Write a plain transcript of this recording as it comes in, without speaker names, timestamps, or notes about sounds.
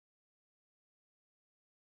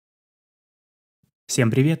Всем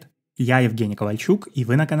привет! Я Евгений Ковальчук, и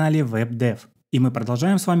вы на канале WebDev. И мы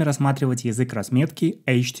продолжаем с вами рассматривать язык разметки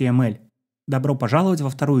HTML. Добро пожаловать во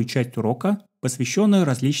вторую часть урока, посвященную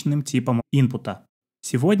различным типам инпута.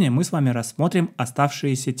 Сегодня мы с вами рассмотрим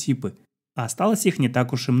оставшиеся типы. А осталось их не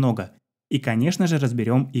так уж и много. И, конечно же,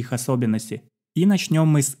 разберем их особенности. И начнем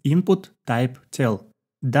мы с input type tel.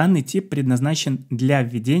 Данный тип предназначен для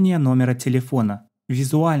введения номера телефона.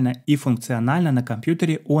 Визуально и функционально на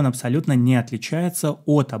компьютере он абсолютно не отличается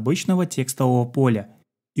от обычного текстового поля.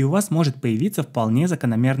 И у вас может появиться вполне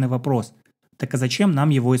закономерный вопрос: так а зачем нам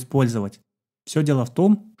его использовать? Все дело в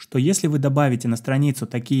том, что если вы добавите на страницу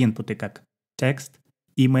такие инпуты, как текст,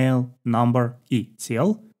 email, number и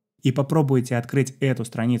tel, и попробуете открыть эту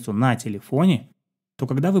страницу на телефоне, то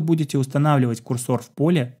когда вы будете устанавливать курсор в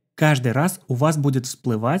поле, каждый раз у вас будет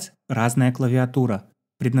всплывать разная клавиатура,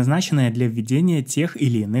 предназначенная для введения тех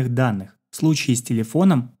или иных данных. В случае с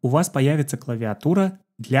телефоном у вас появится клавиатура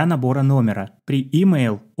для набора номера. При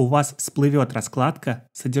email у вас всплывет раскладка,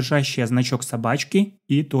 содержащая значок собачки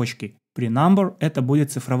и точки. При number это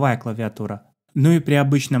будет цифровая клавиатура. Ну и при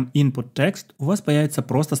обычном input text у вас появится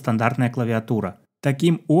просто стандартная клавиатура.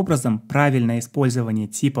 Таким образом, правильное использование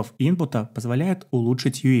типов инпута позволяет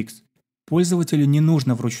улучшить UX. Пользователю не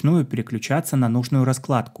нужно вручную переключаться на нужную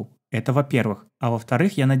раскладку. Это во-первых. А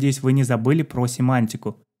во-вторых, я надеюсь, вы не забыли про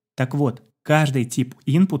семантику. Так вот, каждый тип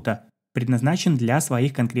инпута предназначен для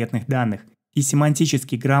своих конкретных данных. И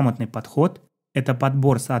семантически грамотный подход – это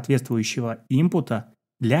подбор соответствующего инпута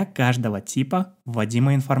для каждого типа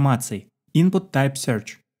вводимой информации. Input Type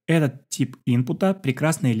Search. Этот тип инпута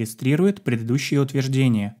прекрасно иллюстрирует предыдущие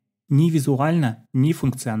утверждения. Ни визуально, ни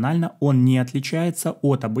функционально он не отличается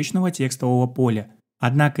от обычного текстового поля.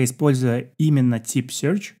 Однако, используя именно тип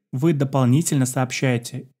Search, вы дополнительно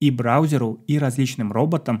сообщаете и браузеру, и различным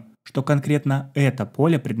роботам, что конкретно это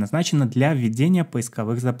поле предназначено для введения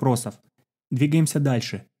поисковых запросов. Двигаемся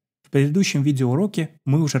дальше. В предыдущем видеоуроке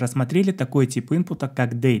мы уже рассмотрели такой тип инпута,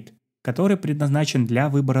 как date, который предназначен для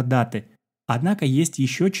выбора даты. Однако есть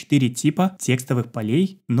еще 4 типа текстовых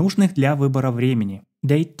полей, нужных для выбора времени.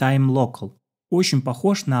 Date Time Local. Очень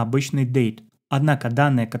похож на обычный date. Однако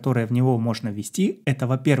данные, которые в него можно ввести, это,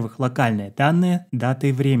 во-первых, локальные данные, даты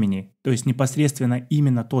и времени, то есть непосредственно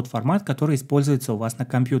именно тот формат, который используется у вас на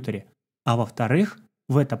компьютере. А во-вторых,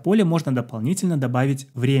 в это поле можно дополнительно добавить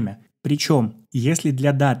время. Причем, если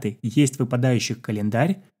для даты есть выпадающий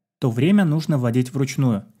календарь, то время нужно вводить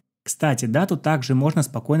вручную. Кстати, дату также можно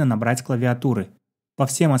спокойно набрать с клавиатуры. По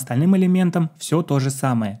всем остальным элементам все то же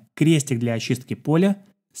самое. Крестик для очистки поля,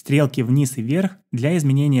 стрелки вниз и вверх для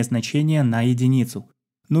изменения значения на единицу,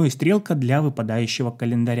 ну и стрелка для выпадающего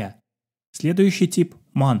календаря. Следующий тип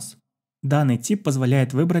 – months. Данный тип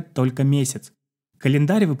позволяет выбрать только месяц.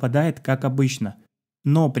 Календарь выпадает как обычно,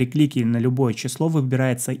 но при клике на любое число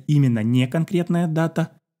выбирается именно не конкретная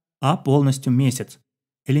дата, а полностью месяц.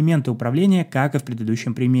 Элементы управления, как и в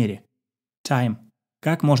предыдущем примере. Time.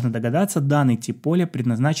 Как можно догадаться, данный тип поля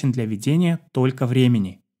предназначен для ведения только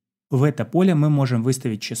времени. В это поле мы можем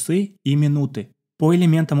выставить часы и минуты. По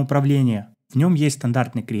элементам управления в нем есть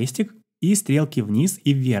стандартный крестик и стрелки вниз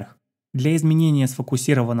и вверх для изменения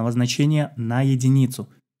сфокусированного значения на единицу.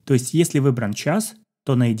 То есть если выбран час,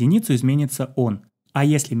 то на единицу изменится он, а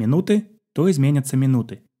если минуты, то изменятся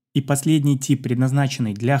минуты. И последний тип,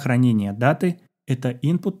 предназначенный для хранения даты, это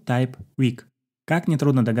Input Type Week. Как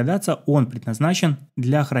нетрудно догадаться, он предназначен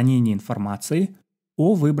для хранения информации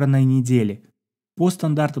о выбранной неделе. По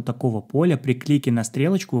стандарту такого поля при клике на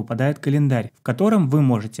стрелочку выпадает календарь, в котором вы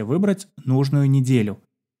можете выбрать нужную неделю,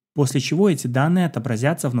 после чего эти данные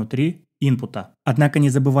отобразятся внутри инпута. Однако не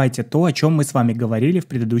забывайте то, о чем мы с вами говорили в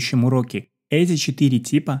предыдущем уроке. Эти 4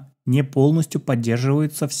 типа не полностью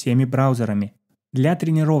поддерживаются всеми браузерами. Для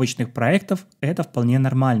тренировочных проектов это вполне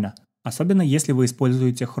нормально, особенно если вы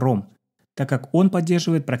используете Chrome, так как он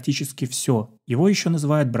поддерживает практически все. Его еще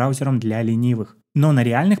называют браузером для ленивых. Но на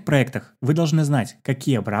реальных проектах вы должны знать,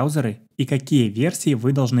 какие браузеры и какие версии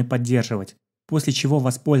вы должны поддерживать, после чего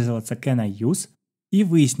воспользоваться Can I Use и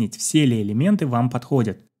выяснить, все ли элементы вам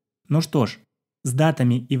подходят. Ну что ж, с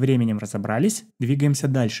датами и временем разобрались, двигаемся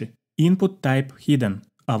дальше. Input Type Hidden.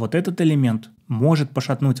 А вот этот элемент может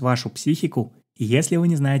пошатнуть вашу психику, если вы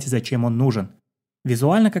не знаете, зачем он нужен.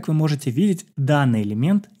 Визуально, как вы можете видеть, данный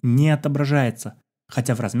элемент не отображается,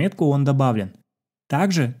 хотя в разметку он добавлен.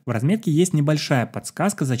 Также в разметке есть небольшая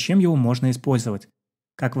подсказка, зачем его можно использовать.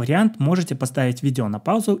 Как вариант, можете поставить видео на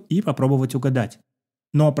паузу и попробовать угадать.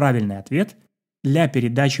 Но правильный ответ – для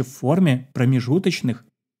передачи в форме промежуточных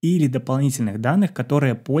или дополнительных данных,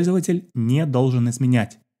 которые пользователь не должен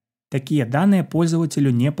изменять. Такие данные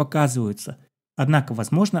пользователю не показываются, Однако,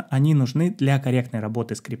 возможно, они нужны для корректной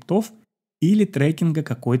работы скриптов или трекинга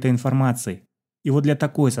какой-то информации. И вот для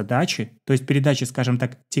такой задачи, то есть передачи, скажем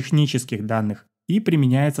так, технических данных, и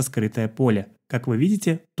применяется скрытое поле. Как вы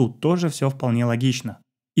видите, тут тоже все вполне логично.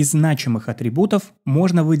 Из значимых атрибутов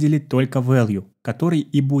можно выделить только value, который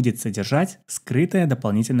и будет содержать скрытое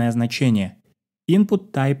дополнительное значение.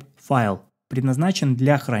 Input type file предназначен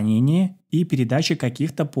для хранения и передачи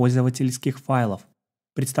каких-то пользовательских файлов.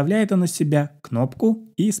 Представляет он из себя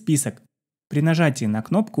кнопку и список. При нажатии на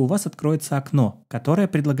кнопку у вас откроется окно, которое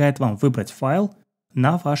предлагает вам выбрать файл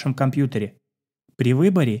на вашем компьютере. При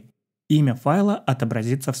выборе имя файла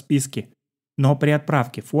отобразится в списке, но при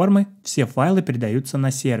отправке формы все файлы передаются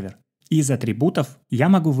на сервер. Из атрибутов я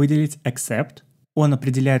могу выделить accept, он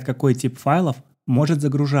определяет, какой тип файлов может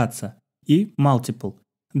загружаться, и multiple.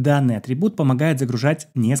 Данный атрибут помогает загружать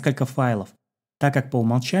несколько файлов, так как по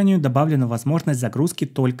умолчанию добавлена возможность загрузки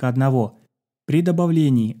только одного. При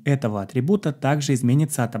добавлении этого атрибута также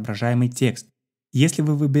изменится отображаемый текст. Если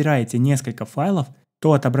вы выбираете несколько файлов,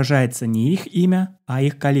 то отображается не их имя, а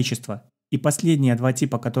их количество. И последние два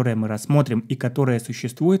типа, которые мы рассмотрим и которые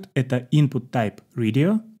существуют, это input type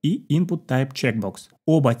radio и input type checkbox.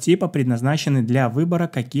 Оба типа предназначены для выбора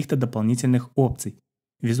каких-то дополнительных опций.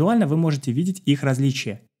 Визуально вы можете видеть их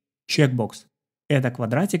различия. Checkbox – это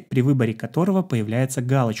квадратик, при выборе которого появляется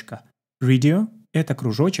галочка. Radio – это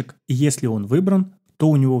кружочек, и если он выбран, то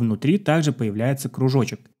у него внутри также появляется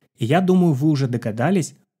кружочек. И я думаю, вы уже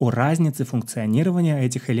догадались о разнице функционирования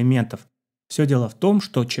этих элементов. Все дело в том,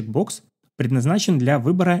 что checkbox предназначен для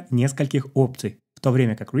выбора нескольких опций, в то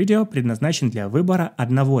время как radio предназначен для выбора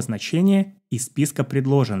одного значения из списка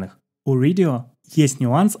предложенных. У radio есть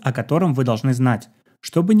нюанс, о котором вы должны знать,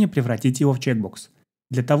 чтобы не превратить его в checkbox.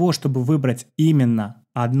 Для того, чтобы выбрать именно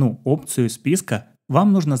одну опцию из списка,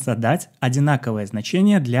 вам нужно задать одинаковое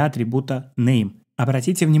значение для атрибута name.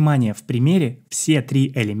 Обратите внимание, в примере все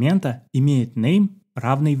три элемента имеют name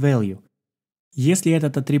равный value. Если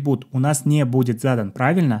этот атрибут у нас не будет задан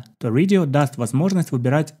правильно, то radio даст возможность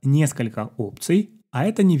выбирать несколько опций, а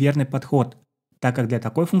это неверный подход, так как для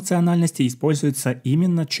такой функциональности используется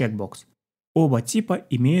именно checkbox. Оба типа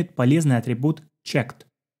имеют полезный атрибут checked.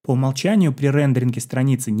 По умолчанию при рендеринге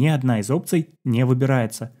страницы ни одна из опций не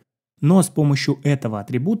выбирается, но с помощью этого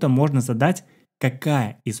атрибута можно задать,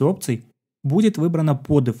 какая из опций будет выбрана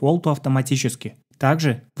по дефолту автоматически.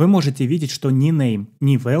 Также вы можете видеть, что ни name,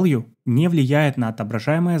 ни value не влияет на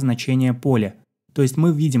отображаемое значение поля. То есть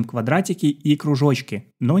мы видим квадратики и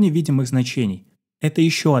кружочки, но не видим их значений. Это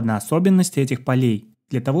еще одна особенность этих полей.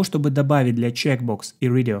 Для того, чтобы добавить для checkbox и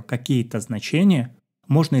radio какие-то значения,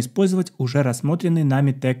 можно использовать уже рассмотренный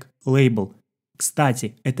нами тег label.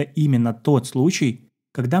 Кстати, это именно тот случай,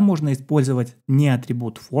 когда можно использовать не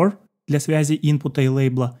атрибут for для связи инпута и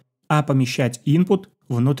лейбла, а помещать input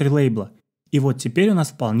внутрь лейбла. И вот теперь у нас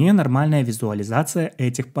вполне нормальная визуализация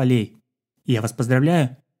этих полей. Я вас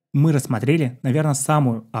поздравляю, мы рассмотрели, наверное,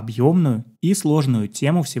 самую объемную и сложную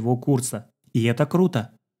тему всего курса. И это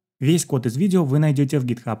круто. Весь код из видео вы найдете в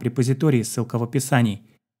GitHub репозитории, ссылка в описании.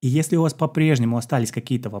 И если у вас по-прежнему остались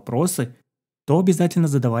какие-то вопросы, то обязательно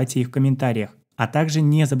задавайте их в комментариях. А также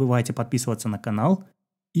не забывайте подписываться на канал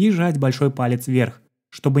и жать большой палец вверх,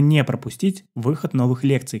 чтобы не пропустить выход новых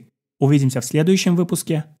лекций. Увидимся в следующем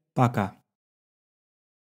выпуске. Пока.